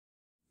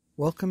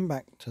Welcome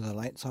back to the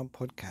Lights Out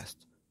podcast.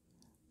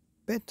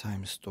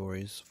 Bedtime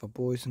stories for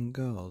boys and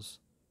girls,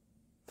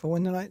 for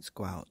when the lights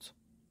go out,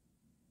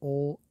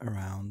 all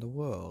around the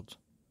world.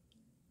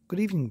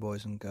 Good evening,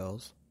 boys and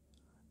girls.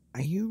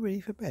 Are you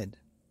ready for bed?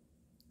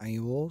 Are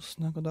you all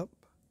snuggled up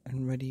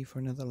and ready for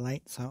another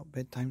Lights Out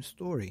bedtime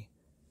story?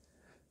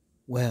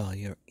 Well,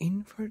 you're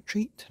in for a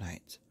treat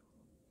tonight,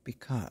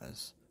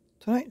 because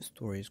tonight's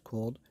story is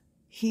called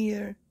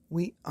Here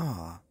We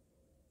Are.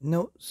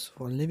 Notes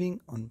for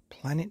Living on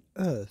Planet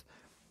Earth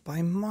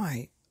by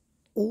my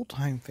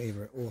all-time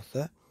favorite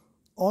author,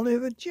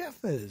 Oliver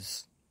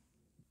Jeffers.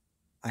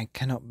 I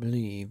cannot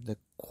believe the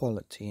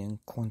quality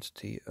and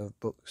quantity of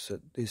books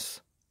that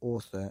this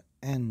author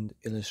and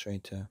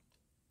illustrator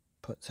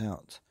puts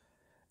out,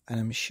 and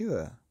I'm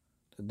sure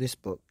that this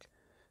book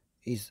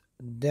is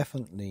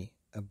definitely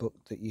a book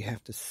that you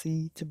have to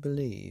see to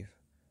believe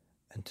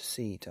and to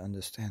see to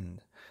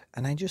understand,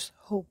 and I just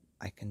hope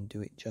I can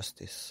do it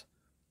justice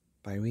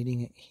by reading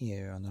it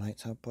here on the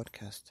Lights Out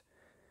podcast.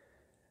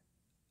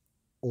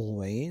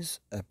 Always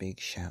a big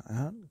shout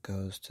out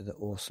goes to the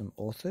awesome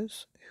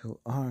authors who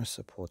are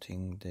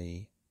supporting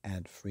the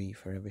ad-free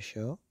forever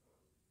show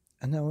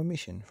and our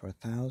mission for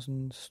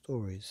 1,000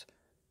 stories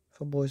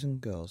for boys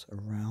and girls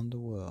around the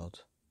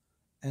world,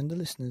 and the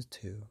listeners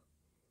too.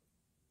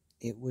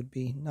 It would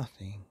be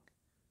nothing.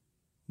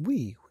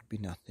 We would be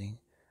nothing.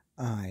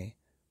 I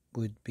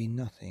would be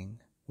nothing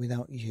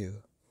without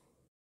you.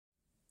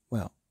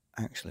 Well,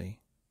 actually,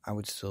 I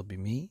would still be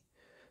me,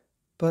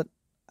 but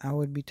I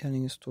would be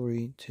telling a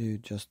story to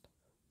just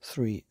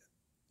 3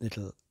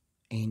 little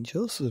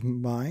angels of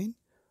mine,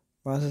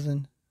 rather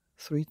than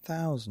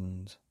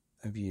 3,000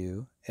 of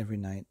you every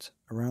night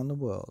around the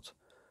world.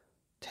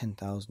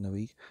 10,000 a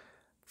week,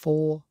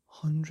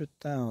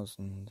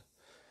 400,000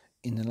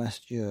 in the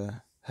last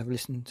year have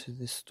listened to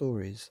these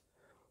stories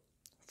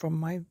from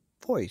my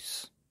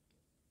voice,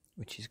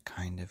 which is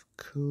kind of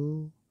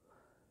cool,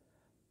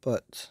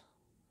 but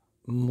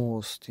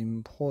most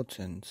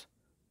important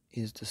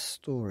is the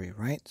story,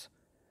 right?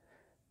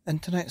 And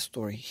tonight's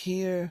story,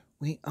 Here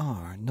We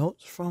Are,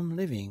 Notes from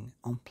Living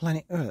on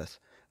Planet Earth.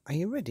 Are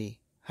you ready?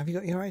 Have you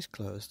got your eyes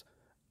closed?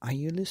 Are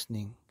you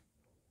listening?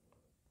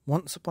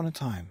 Once upon a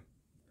time.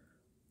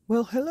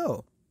 Well,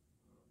 hello.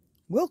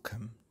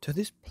 Welcome to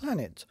this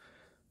planet.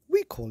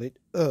 We call it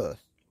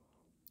Earth.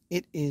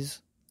 It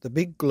is the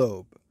big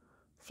globe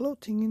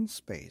floating in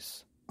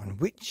space on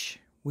which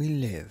we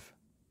live.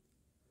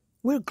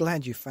 We're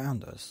glad you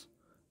found us,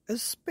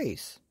 as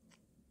space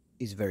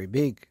is very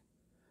big.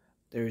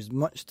 There is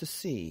much to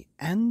see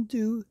and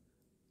do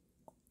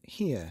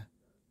here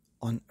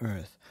on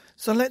Earth.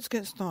 So let's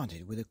get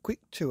started with a quick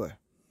tour.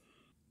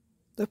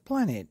 The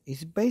planet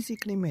is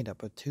basically made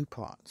up of 2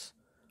 parts: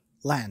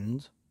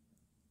 land,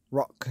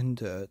 rock and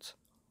dirt,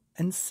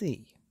 and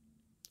sea,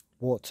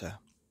 water.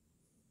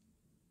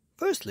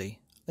 Firstly,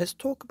 let's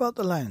talk about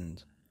the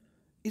land.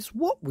 It's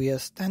what we are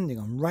standing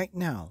on right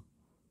now.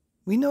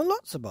 We know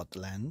lots about the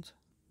land.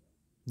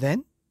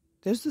 Then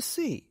there's the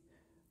sea,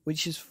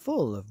 which is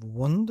full of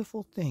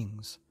wonderful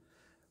things.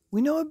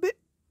 We know a bit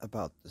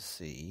about the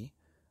sea,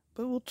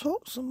 but we'll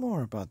talk some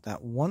more about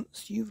that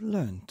once you've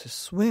learned to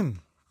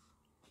swim.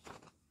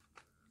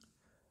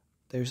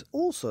 There's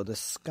also the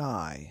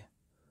sky,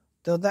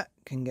 though that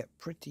can get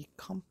pretty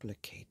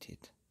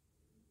complicated.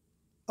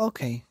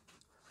 Okay,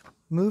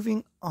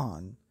 moving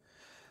on.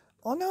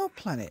 On our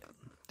planet,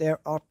 there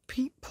are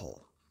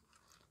people.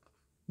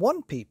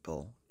 One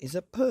people is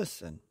a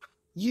person.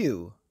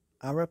 You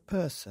are a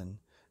person,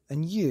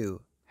 and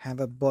you have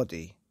a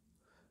body.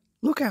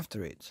 Look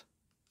after it,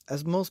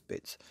 as most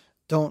bits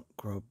don't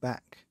grow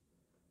back.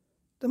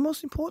 The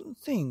most important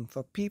thing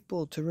for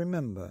people to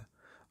remember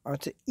are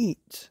to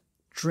eat,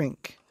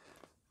 drink,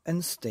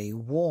 and stay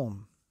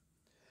warm.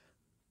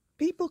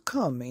 People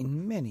come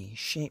in many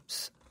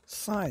shapes,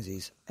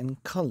 sizes,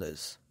 and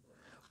colors.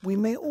 We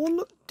may all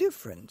look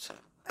different,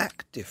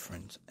 act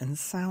different, and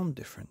sound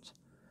different.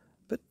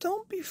 But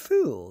don't be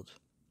fooled.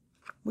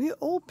 We are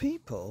all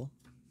people.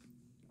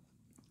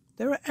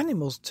 There are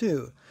animals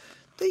too.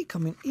 They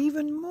come in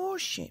even more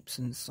shapes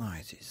and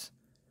sizes.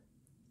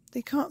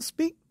 They can't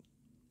speak,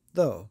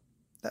 though.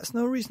 That's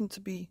no reason to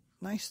be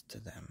nice to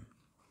them.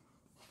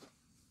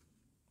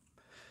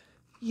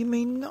 You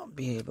may not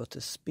be able to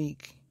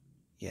speak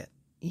yet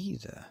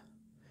either,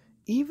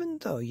 even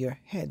though your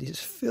head is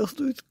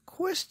filled with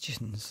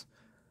questions.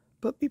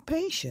 But be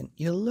patient.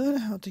 You'll learn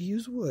how to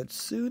use words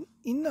soon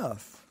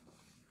enough.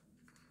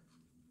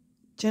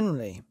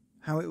 Generally,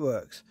 how it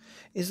works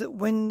is that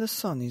when the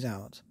sun is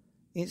out,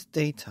 it's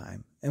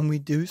daytime and we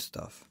do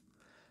stuff.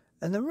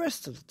 And the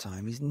rest of the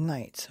time is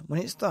night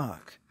when it's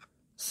dark,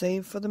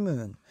 save for the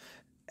moon,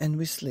 and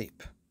we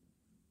sleep.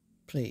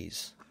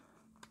 Please,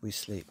 we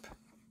sleep.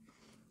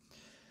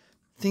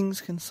 Things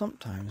can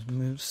sometimes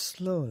move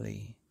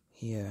slowly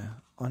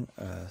here on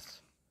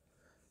Earth.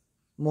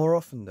 More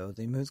often, though,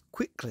 they move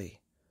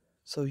quickly,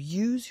 so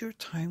use your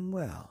time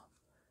well.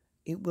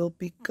 It will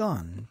be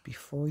gone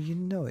before you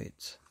know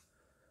it.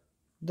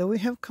 Though we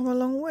have come a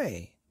long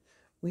way,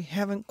 We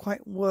haven't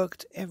quite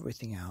worked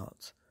everything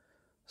out,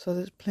 so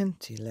there's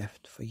plenty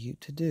left for you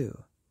to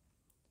do.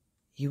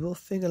 You will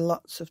figure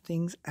lots of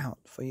things out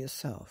for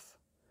yourself.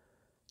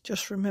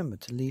 Just remember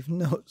to leave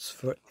notes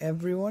for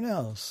everyone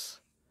else.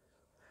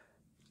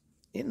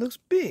 It looks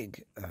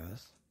big,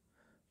 Earth,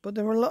 but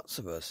there are lots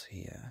of us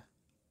here,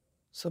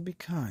 so be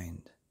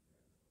kind.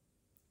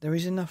 There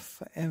is enough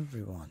for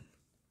everyone.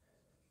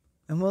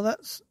 And well,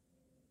 that's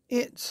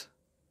it.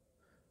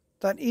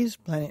 That is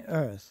planet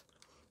Earth.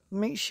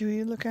 Make sure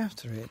you look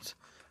after it,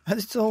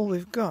 as it's all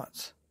we've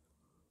got.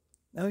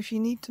 Now, if you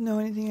need to know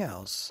anything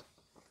else,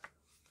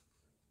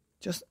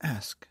 just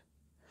ask.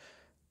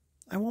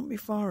 I won't be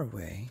far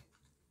away,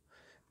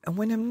 and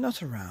when I'm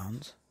not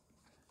around,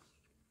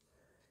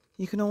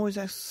 you can always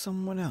ask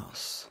someone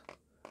else.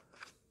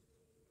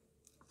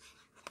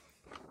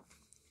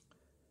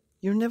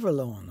 You're never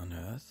alone on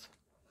Earth.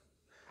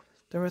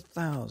 There are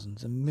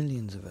thousands and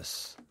millions of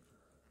us.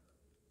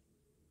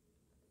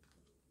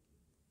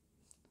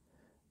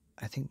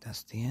 I think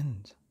that's the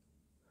end.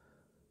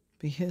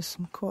 But here's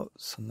some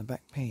quotes on the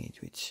back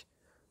page which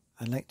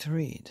I'd like to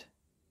read.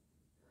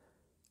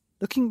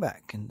 Looking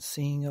back and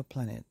seeing your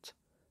planet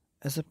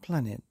as a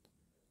planet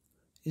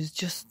is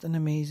just an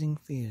amazing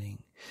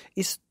feeling.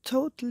 It's a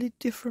totally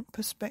different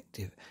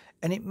perspective,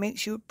 and it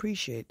makes you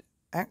appreciate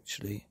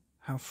actually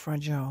how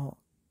fragile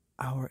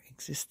our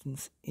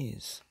existence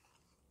is.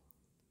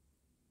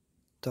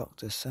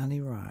 Dr.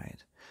 Sally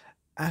Ride,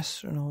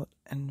 astronaut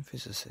and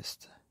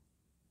physicist.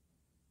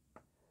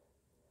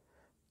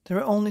 There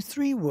are only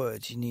 3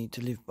 words you need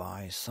to live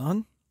by,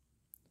 son.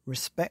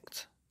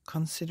 Respect,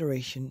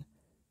 consideration,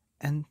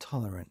 and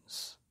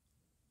tolerance.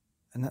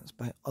 And that's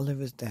by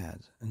Oliver's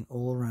dad, an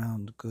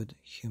all-round good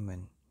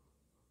human.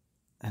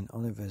 And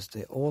Oliver's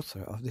the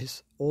author of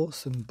this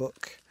awesome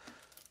book.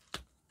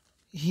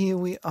 Here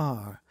we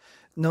are,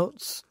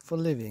 Notes for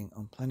Living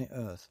on Planet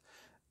Earth.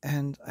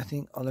 And I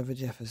think Oliver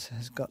Jeffers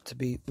has got to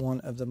be one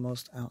of the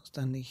most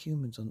outstanding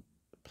humans on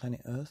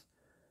planet Earth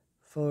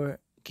for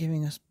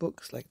giving us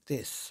books like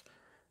this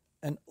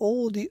and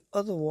all the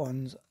other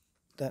ones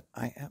that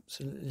I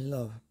absolutely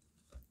love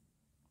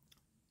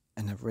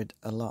and have read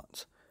a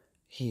lot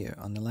here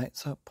on the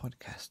Lights Out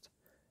podcast,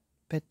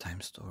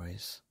 bedtime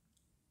stories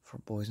for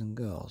boys and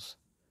girls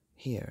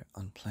here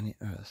on planet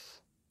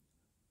Earth.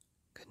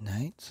 Good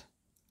night.